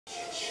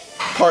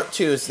Part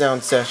 2 is now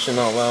in session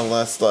on one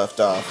last left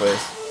off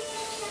with,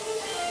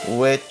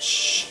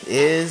 which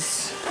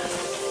is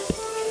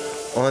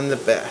on the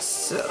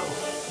best, so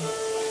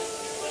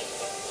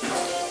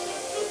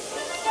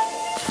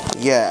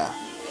yeah.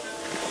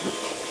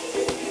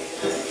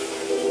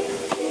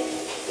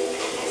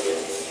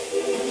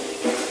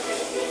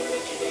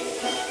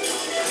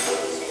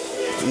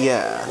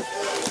 Yeah.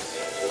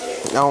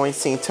 Not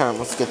wasting time,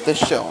 let's get this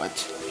show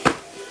it.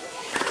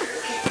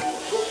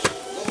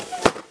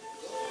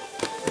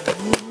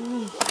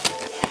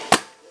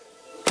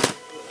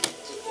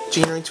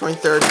 January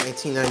 23rd,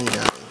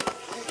 1999.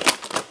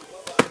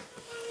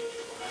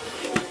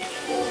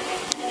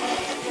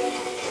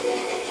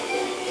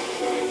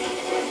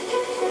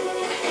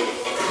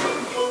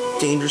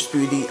 Dangerous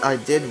Beauty, I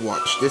did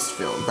watch this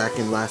film back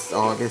in last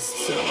August,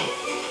 so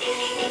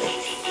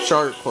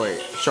Charlotte Gray,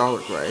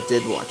 I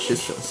did watch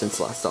this film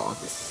since last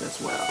August as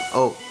well.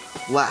 Oh,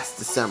 last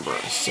December,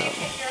 so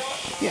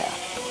yeah.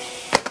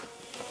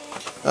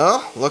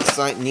 Oh, looks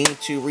like I need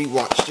to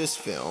rewatch this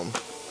film.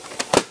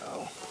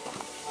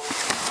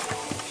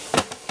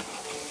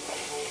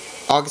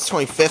 August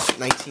 25th,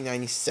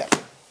 1997.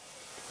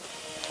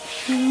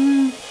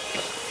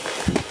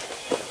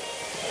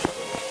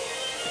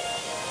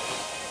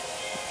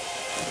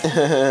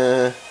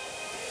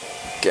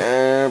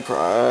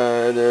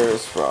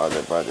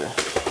 Brother.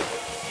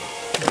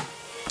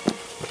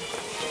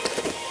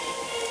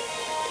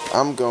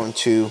 I'm going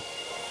to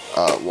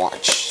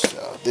watch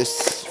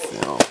this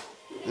film,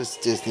 this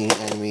Disney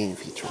animated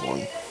feature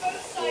one.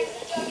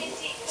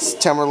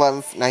 September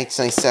 11th,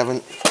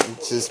 1997.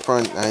 This is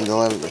for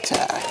 9/11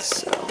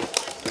 attacks. So.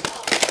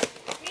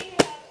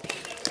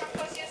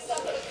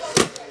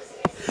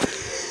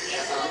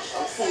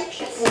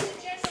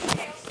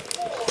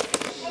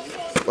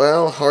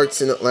 Well,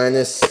 Hearts in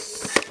Atlantis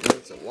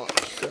needs a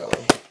watch, so.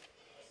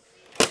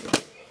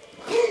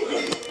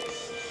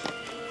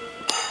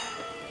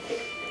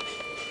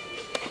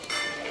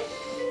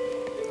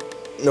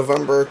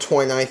 November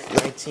 29th,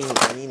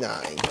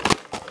 1999.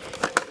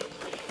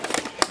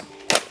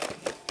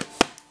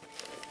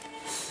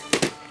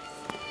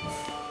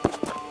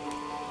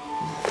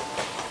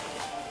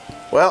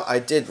 Well, I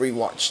did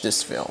rewatch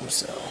this film,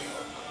 so.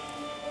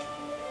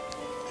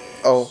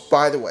 Oh,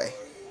 by the way,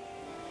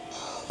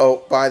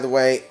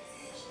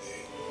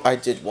 I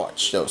did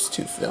watch those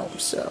two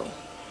films, so.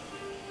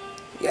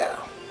 Yeah.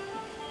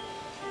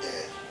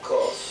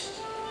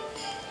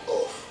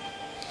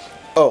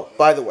 Oh,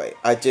 by the way,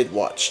 I did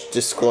watch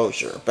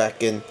Disclosure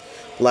back in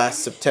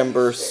last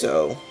September,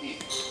 so.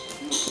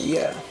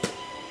 Yeah.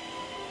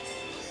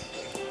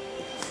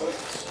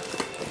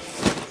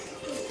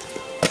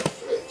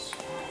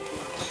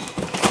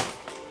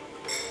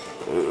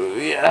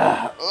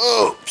 Yeah.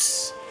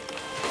 Oops.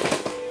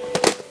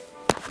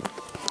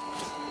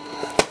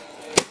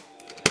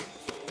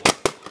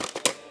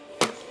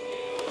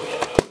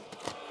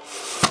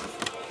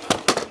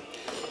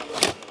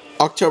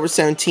 October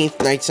 17th,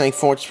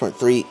 1994,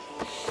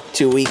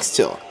 2 weeks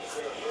till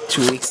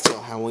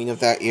Halloween of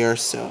that year,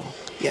 so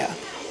yeah.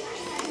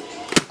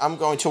 I'm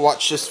going to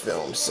watch this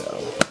film, so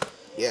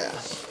yeah.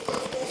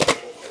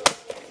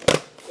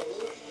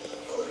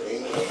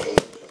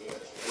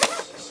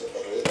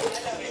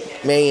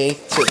 May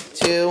 8th to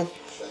 2.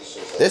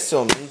 This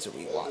film needs a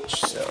rewatch,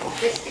 so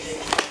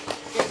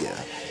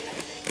yeah.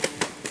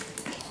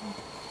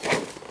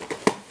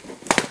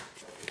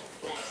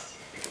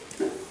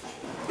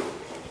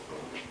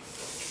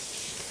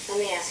 Let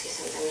me ask you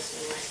something, Miss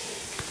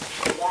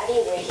Morrison. Why do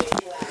you wait here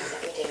 2 hours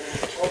every day when I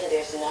told you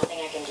there's nothing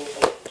I can do for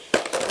you?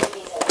 Your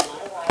visa will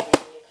not arrive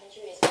until your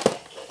country is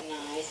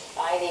recognized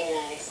by the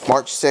United States.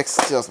 March 6th,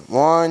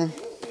 2001.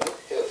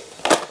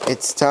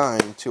 It's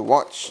time to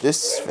watch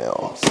this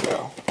film,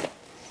 so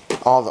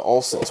all the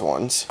Olsen's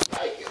ones.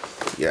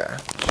 Yeah.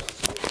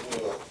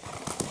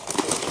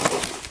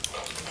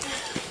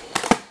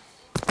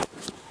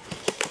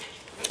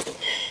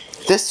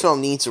 This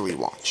film needs a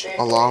rewatch,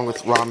 along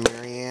with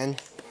Marianne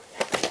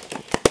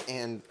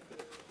and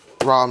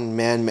Robin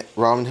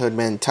Hood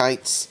Men in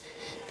Tights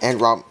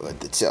and Robin Hood,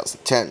 the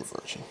 2010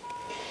 version.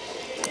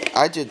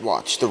 I did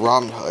watch the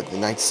Robin Hood, the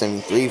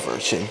 1973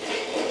 version,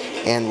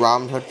 and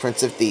Robin Hood,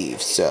 Prince of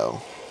Thieves,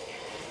 so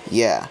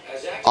yeah.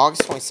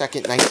 August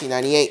 22nd,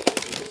 1998.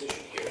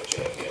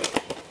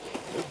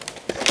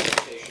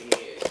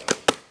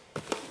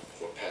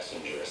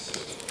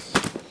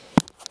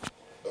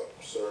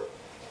 Sir,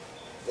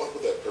 what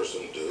would that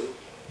person do?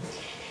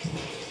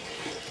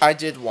 I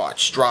did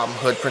watch Robin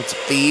Hood, Prince of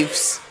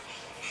Thieves,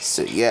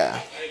 so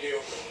yeah. Thank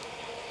you.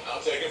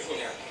 I'll take it from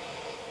here.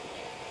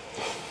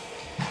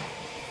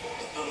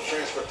 I'm the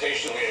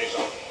transportation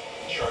liaison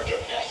in charge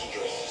of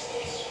passenger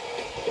assistance.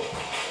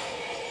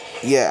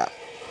 Yeah.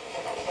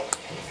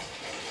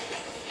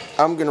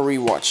 I'm gonna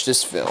rewatch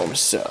this film,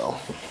 so. No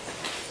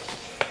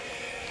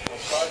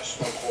cards,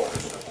 no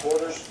quarters. No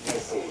quarters, no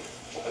food.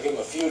 I'll give him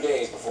a few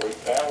days before he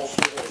barrels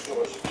through those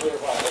doors. Clear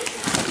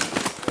violations.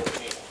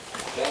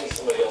 Then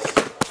somebody else.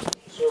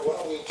 Sir, why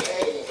don't we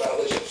tag him in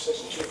violation of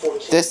section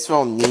 214? This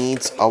film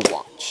needs a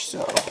watch,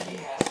 so.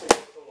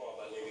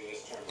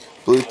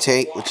 blue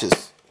tape, which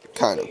is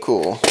kind of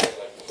cool.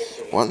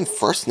 One of the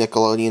first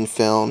Nickelodeon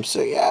films,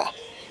 so yeah.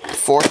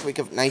 4th week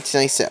of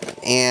 1997,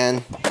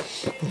 and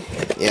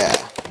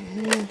yeah.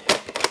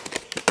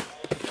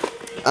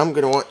 I'm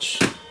gonna watch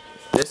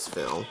this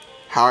film,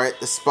 Harriet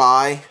the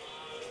Spy,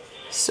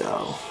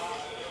 so.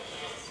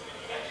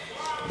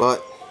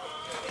 But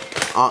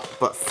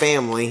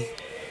family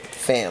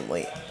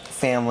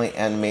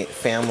animate,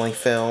 family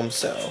film,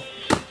 so.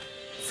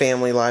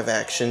 Family live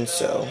action,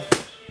 so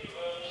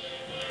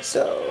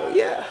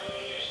yeah.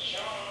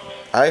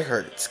 I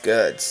heard it's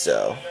good,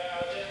 so.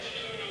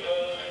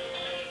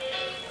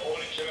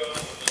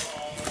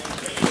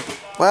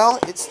 Well,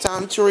 it's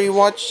time to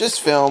rewatch this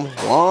film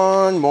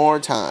one more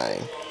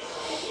time,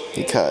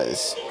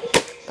 because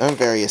I'm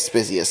various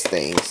busiest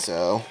things,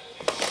 so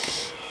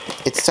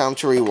it's time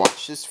to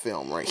rewatch this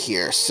film right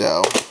here,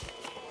 so.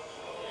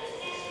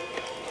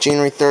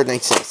 January 3rd,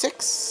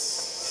 1996,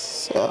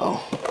 so.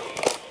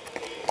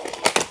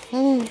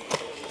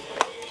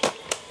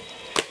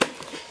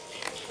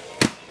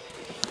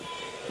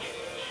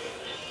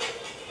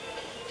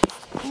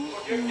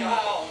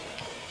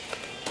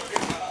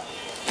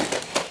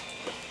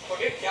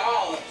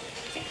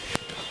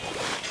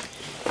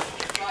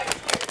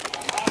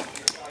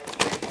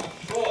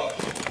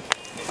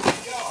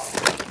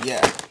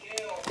 Yeah.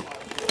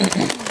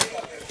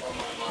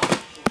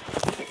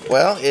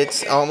 Well,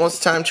 it's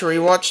almost time to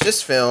rewatch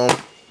this film.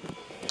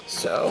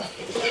 So,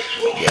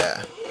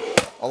 yeah.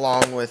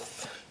 Along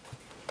with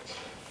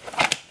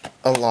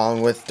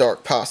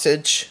Dark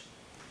Passage.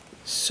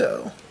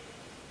 So,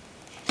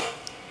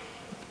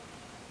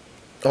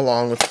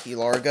 along with Key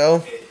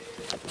Largo.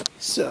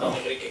 So,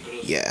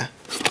 yeah.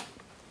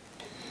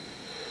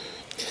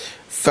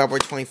 February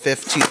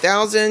 25th,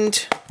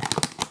 2000.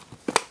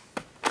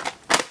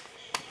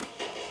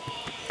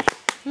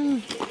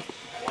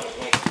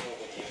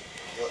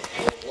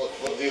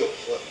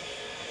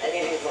 I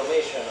need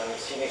information on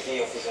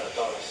CBP officer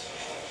Torres.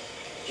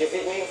 You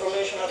feed me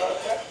information about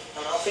her,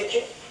 and I'll feed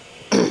you.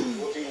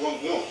 What do you want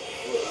to know?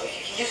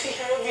 You see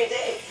her every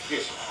day.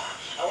 Yes.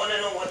 I want to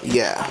know what.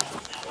 Yeah.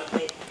 What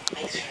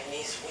makes her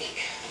knees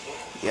weak.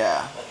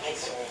 Yeah. What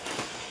makes her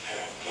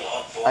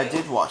blood boil. I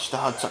did watch the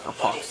Hudsucker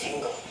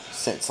Proxy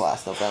since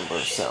last November,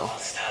 so.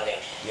 Stallion.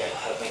 Yeah.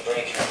 Help me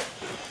break her.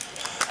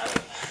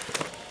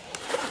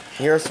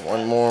 Here's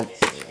one more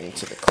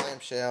into the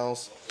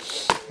clamshells.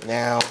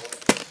 Now.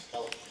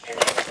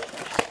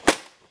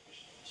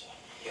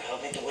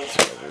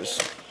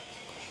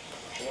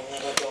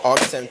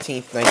 August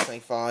 17th,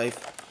 1995.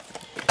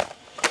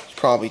 It's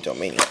probably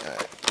domain.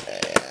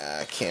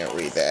 I can't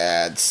read the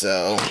ad,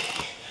 so.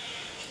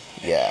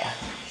 Yeah.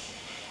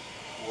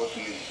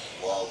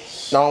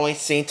 Not only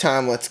same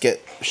time, let's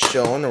get a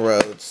show on the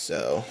road,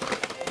 so.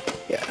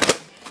 Yeah.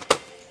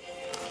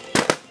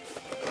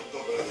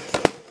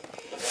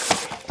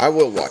 I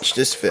will watch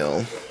this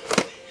film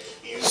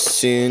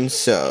soon,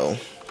 so.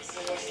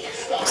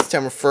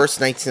 September 1st,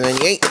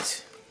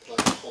 1998.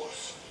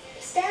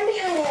 Stand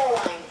behind the yellow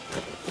line.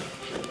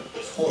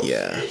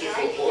 Yeah. You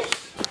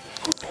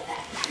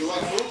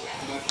like fruit?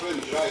 My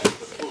friend drives the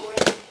fruit.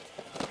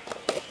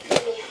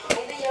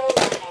 Behind the yellow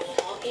line, I will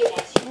help you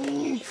once you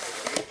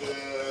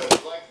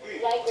light green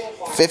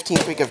form.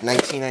 15th week of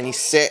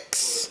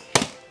 1996.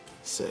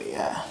 So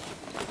yeah.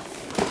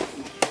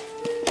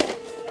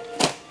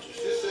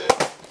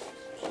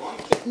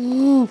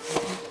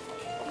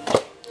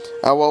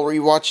 I will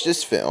rewatch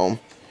this film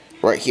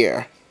right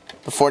here.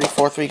 The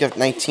 44th week of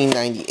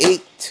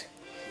 1998.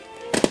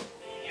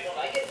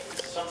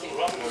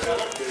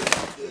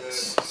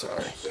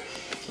 Sorry.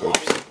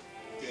 Oops.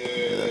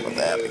 Enough of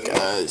that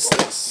because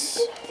this.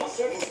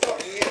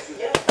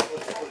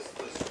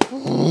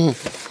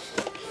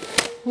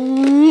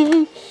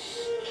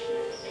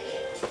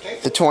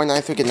 The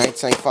 29th week of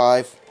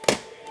 1995.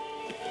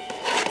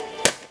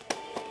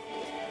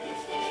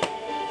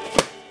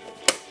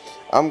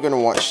 I'm gonna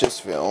watch this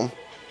film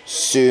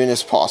soon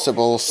as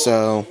possible,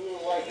 so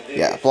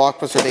yeah.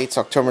 Blockbuster dates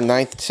October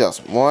 9th,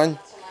 2001.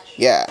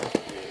 Yeah.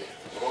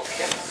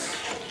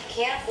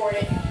 Can't afford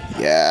it.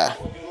 Yeah.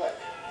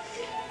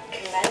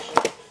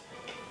 Convention.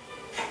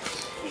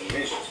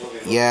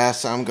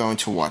 Yes, I'm going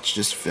to watch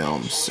this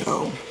film,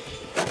 so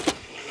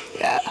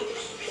yeah.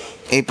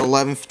 April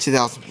 11th,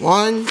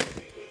 2001.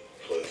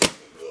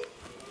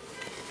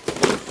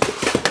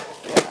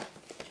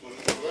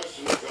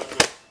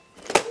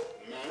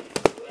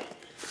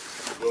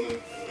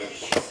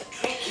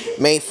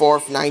 May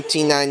 4th,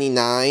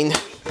 1999.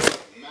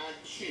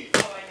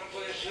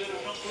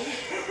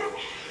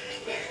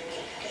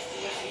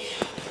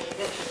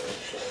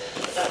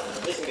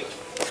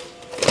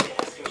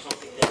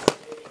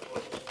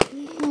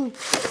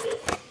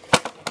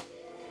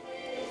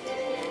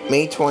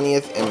 May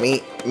 20th and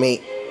May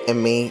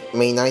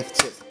 9th,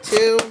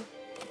 2002.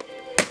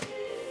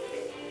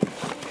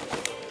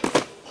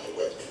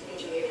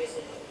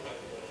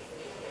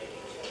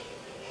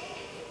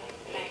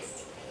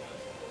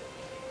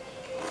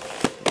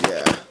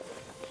 Yeah.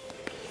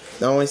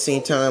 Not only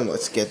same time,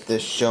 let's get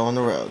this show on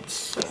the road.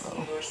 So.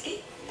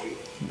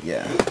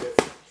 Yeah.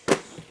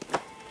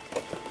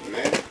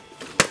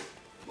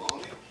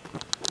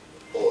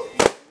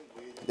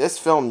 This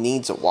film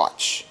needs a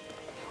watch.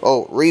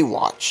 Oh,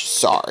 rewatch.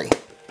 Sorry.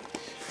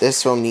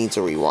 This film needs a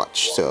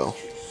rewatch. So,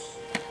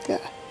 yeah.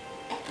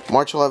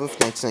 March 11th,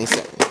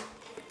 1997.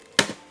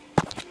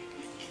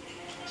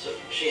 So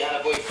she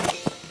had a boyfriend.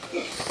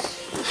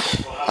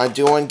 I'm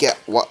doing Get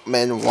What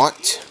Men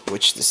Want,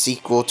 which is the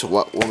sequel to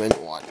What Women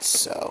Want.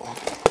 So,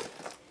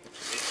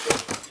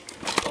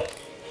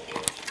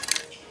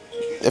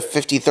 the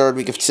 53rd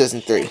week of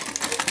season 3.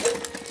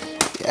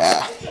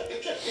 Yeah.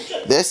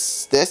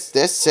 This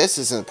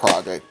isn't a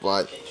project,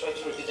 but Try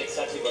to repeat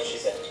exactly what she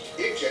said.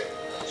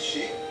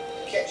 She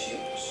catch you.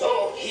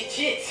 So he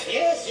cheats.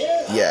 Yes.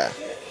 yeah.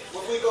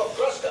 What we call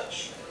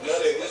crosscutch. We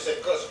say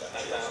crosscutch.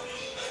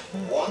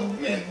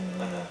 One man,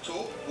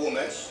 two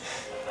women.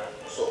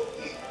 So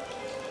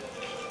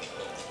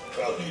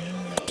proud of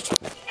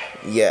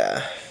you.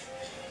 Yeah.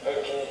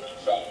 Okay.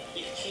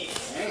 He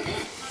cheats. You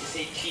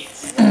say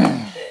cheats.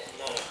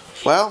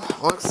 Well,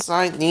 looks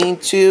like I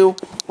need to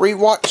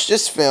rewatch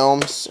this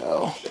film,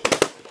 so.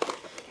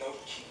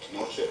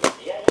 No shit.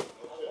 Yeah. I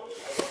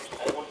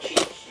want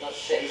cheats, not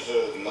shit. She's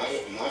a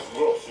nice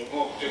girl. She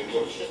won't take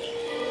no shit.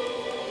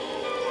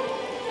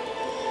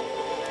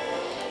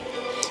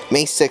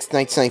 May 6th,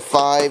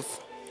 1995.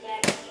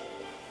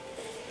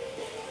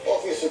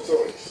 Officer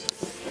Torres,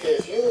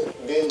 have you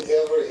been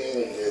ever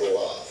in a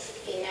love?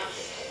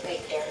 Enough,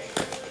 Victor.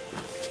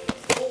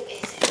 Who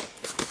is it?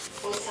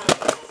 Who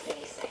someone has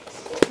any sex?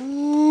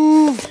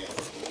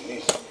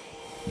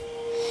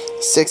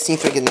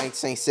 16th week of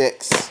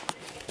 1996.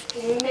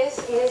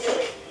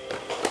 Mystery.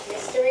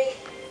 Mystery?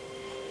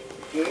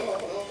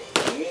 No.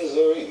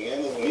 Misery, man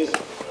of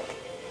misery.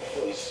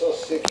 Oh, he's so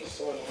sick, he's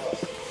so in love.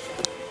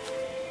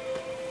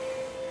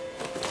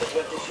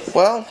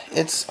 Well,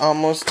 it's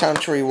almost time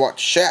to rewatch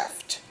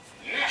Shaft.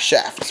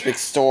 Shaft's big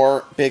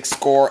score,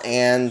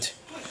 and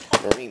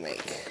the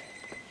remake.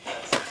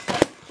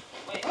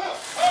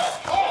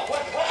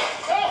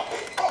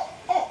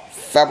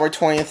 February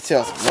 20th,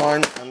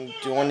 2001. I'm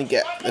doing to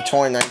get the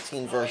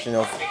 2019 version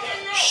of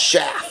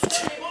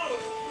Shaft.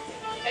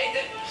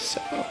 So.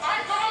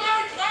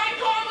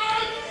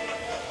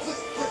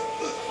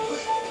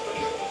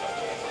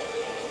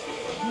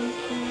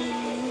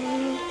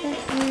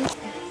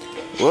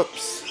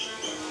 Whoops.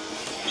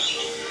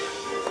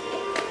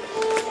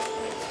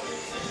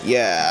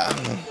 Yeah.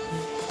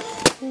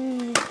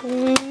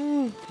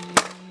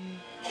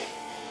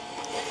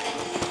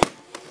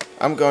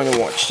 I'm going to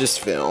watch this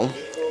film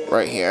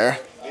right here.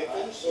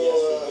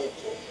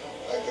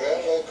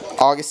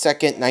 August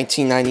 2nd,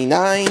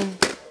 1999.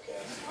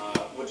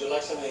 Would you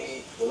like something to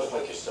eat? You look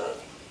like you're starving.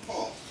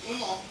 Oh,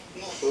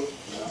 no food.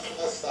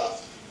 That's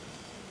stuff.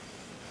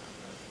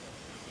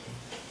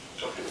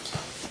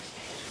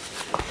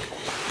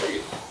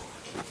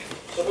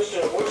 So,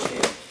 Mr. Worski,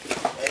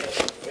 I have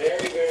some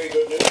very, very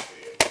good news for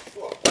you.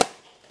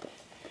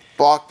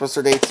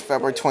 Blockbuster dates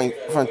February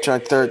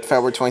 23rd,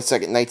 February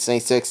 22nd,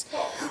 1996.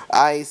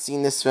 I've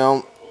seen this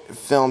film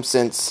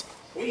since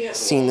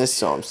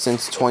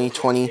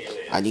 2020.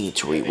 I need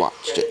to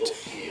rewatch it.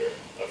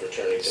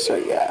 So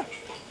yeah.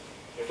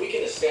 If we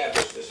can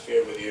establish this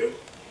fear with you,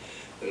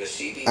 then the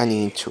CD I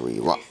need to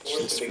rewatch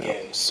this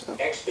film. So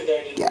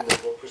expedited yeah.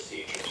 removal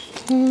procedures.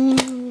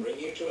 Bring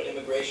you to an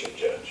immigration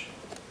judge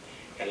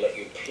and let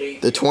you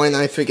plead The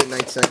 29th week of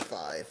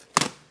 1995.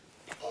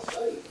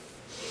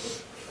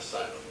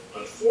 asylum.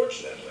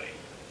 Unfortunately,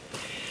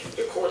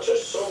 the courts are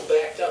so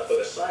backed up with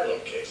asylum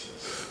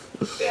cases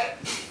that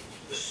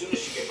the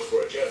soonest you get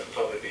before a judge will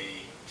probably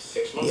be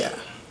 6 months. Yeah. From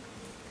now.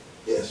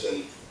 Yes,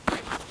 and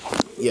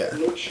Yeah.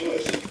 no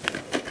choice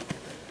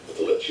but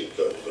to let you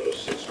go for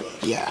those 6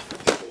 months. Yeah.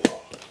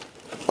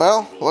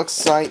 Well,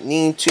 looks like I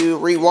need to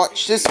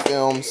rewatch this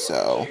film,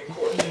 so.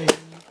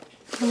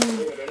 Believe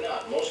it or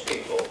not, most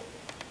people,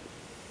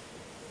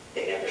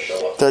 they never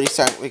show up.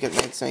 32nd week of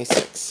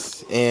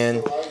 1996.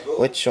 And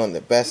which one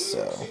the best,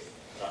 so.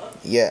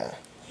 Yeah.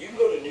 You can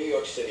go to New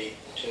York City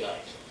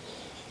tonight,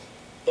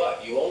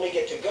 but you only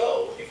get to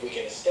go if we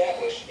can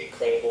establish a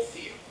credible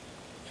fear.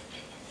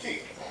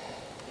 Fear.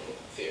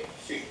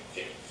 Fear.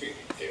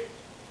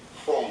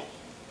 From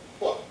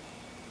what?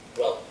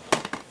 Well,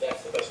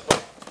 that's the best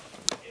part.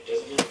 It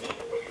doesn't really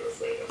matter what you're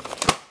afraid of.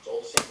 It's all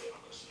the same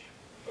democracy.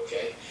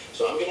 Okay?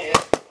 So I'm going to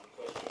ask you one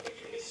question,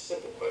 Victor, and it's a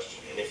simple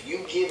question. And if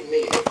you give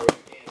me the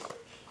correct answer,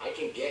 I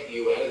can get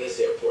you out of this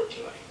airport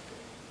tonight.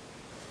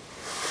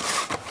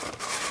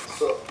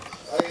 So,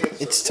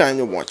 It's time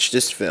to watch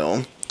this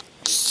film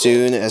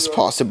soon as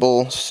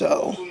possible,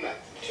 so.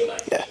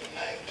 Yeah.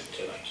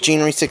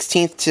 January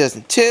 16th,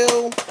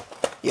 2002.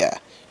 Yeah.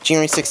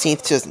 January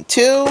 16th,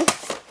 2002.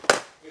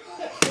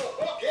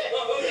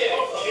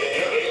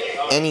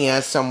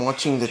 NES, I'm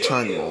watching The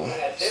Terminal,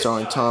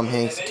 starring Tom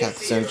Hanks and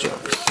Catherine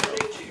Jones.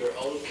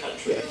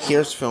 Yeah,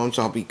 here's films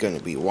I'll be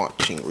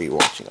rewatching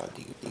on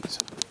DVDs.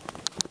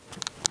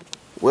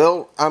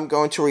 Well, I'm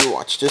going to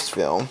rewatch this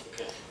film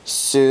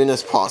soon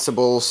as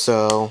possible,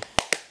 so.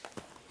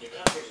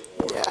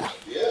 Yeah.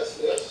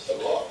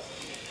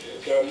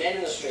 There are men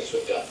in the streets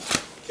with guns.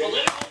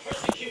 Political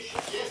persecution.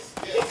 Yes,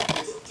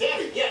 it's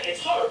terrible. Yeah,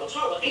 it's horrible, it's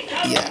horrible.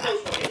 Yeah.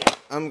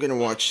 I'm gonna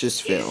watch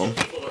this film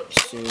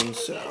soon,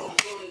 so.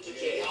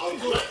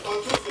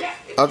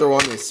 Other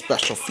one is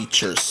special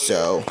features,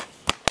 so.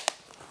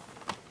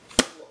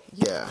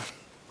 Yeah.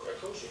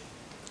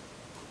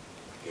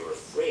 You're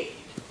afraid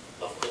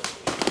of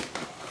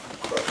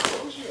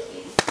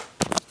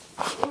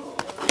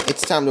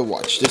It's time to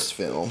watch this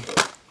film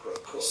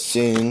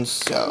soon,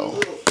 so.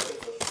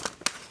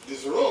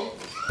 This room.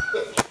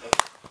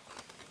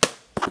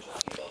 I'm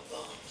talking about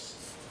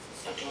bombs.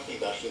 I'm talking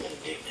about human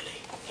dignity.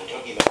 I'm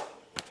talking about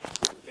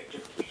Victor,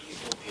 please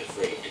don't be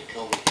afraid to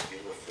tell me if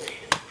you're afraid.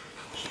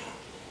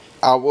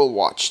 I will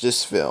watch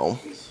this film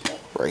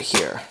right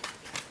here.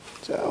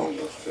 So,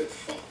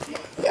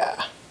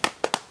 yeah.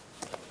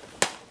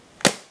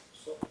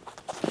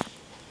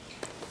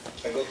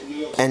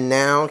 And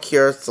now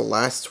here's the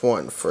last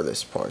one for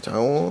this part. I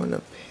want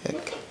to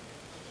pick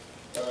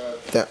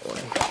that one.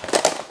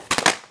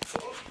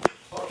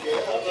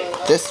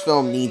 This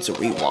film needs a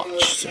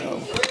rewatch,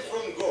 so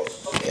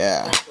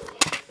yeah.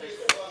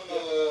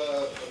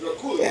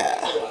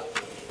 Yeah.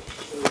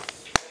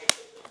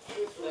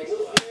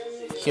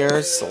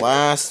 Here's the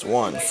last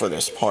one for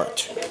this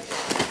part.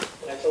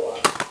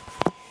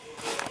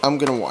 I'm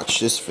gonna watch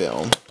this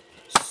film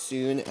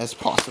soon as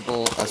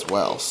possible as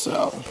well,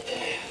 so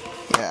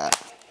yeah.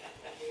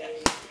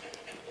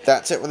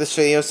 That's it for this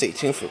video. Stay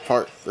tuned for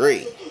part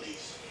 3.